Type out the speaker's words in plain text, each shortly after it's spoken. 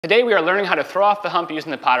Today we are learning how to throw off the hump using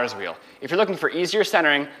the potter's wheel. If you're looking for easier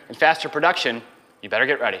centering and faster production, you better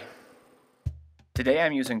get ready. Today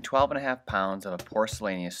I'm using 12.5 pounds of a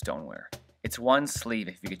porcelaneous stoneware. It's one sleeve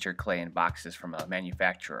if you get your clay in boxes from a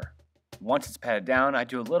manufacturer. Once it's patted down, I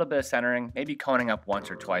do a little bit of centering, maybe coning up once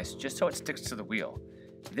or twice, just so it sticks to the wheel.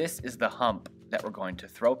 This is the hump that we're going to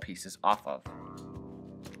throw pieces off of.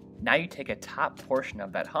 Now you take a top portion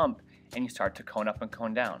of that hump and you start to cone up and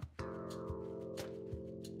cone down.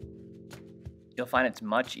 You'll find it's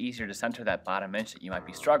much easier to center that bottom inch that you might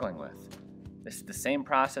be struggling with. This is the same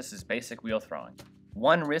process as basic wheel throwing.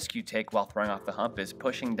 One risk you take while throwing off the hump is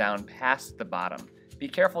pushing down past the bottom. Be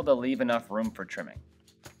careful to leave enough room for trimming.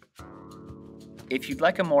 If you'd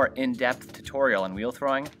like a more in-depth tutorial on wheel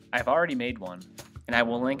throwing, I've already made one, and I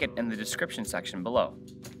will link it in the description section below.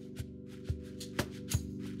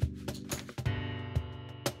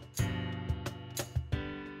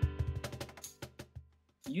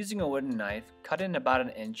 Using a wooden knife, cut in about an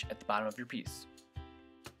inch at the bottom of your piece.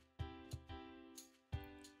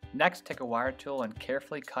 Next, take a wire tool and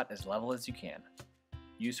carefully cut as level as you can.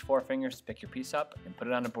 Use 4 fingers to pick your piece up and put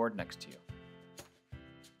it on a board next to you.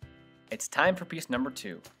 It's time for piece number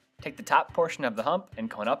 2. Take the top portion of the hump and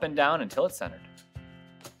cone up and down until it's centered.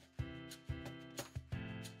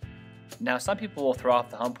 Now some people will throw off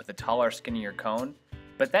the hump with a taller, skinnier cone,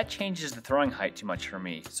 but that changes the throwing height too much for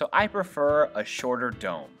me, so I prefer a shorter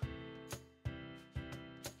dome.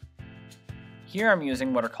 Here I'm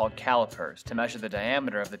using what are called calipers to measure the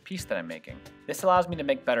diameter of the piece that I'm making. This allows me to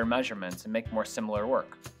make better measurements and make more similar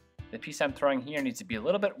work. The piece I'm throwing here needs to be a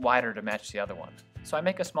little bit wider to match the other one, so I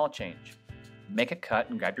make a small change. Make a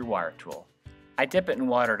cut and grab your wire tool. I dip it in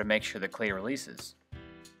water to make sure the clay releases.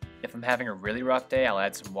 If I'm having a really rough day, I'll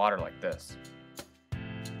add some water like this.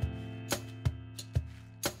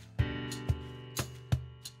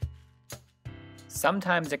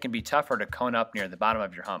 Sometimes it can be tougher to cone up near the bottom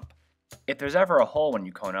of your hump. If there's ever a hole when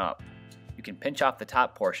you cone up, you can pinch off the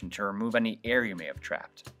top portion to remove any air you may have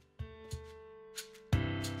trapped.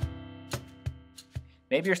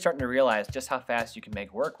 Maybe you're starting to realize just how fast you can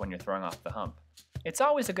make work when you're throwing off the hump. It's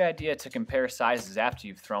always a good idea to compare sizes after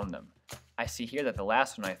you've thrown them. I see here that the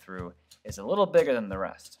last one I threw is a little bigger than the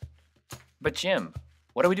rest. But Jim,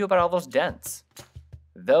 what do we do about all those dents?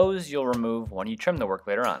 Those you'll remove when you trim the work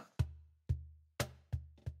later on.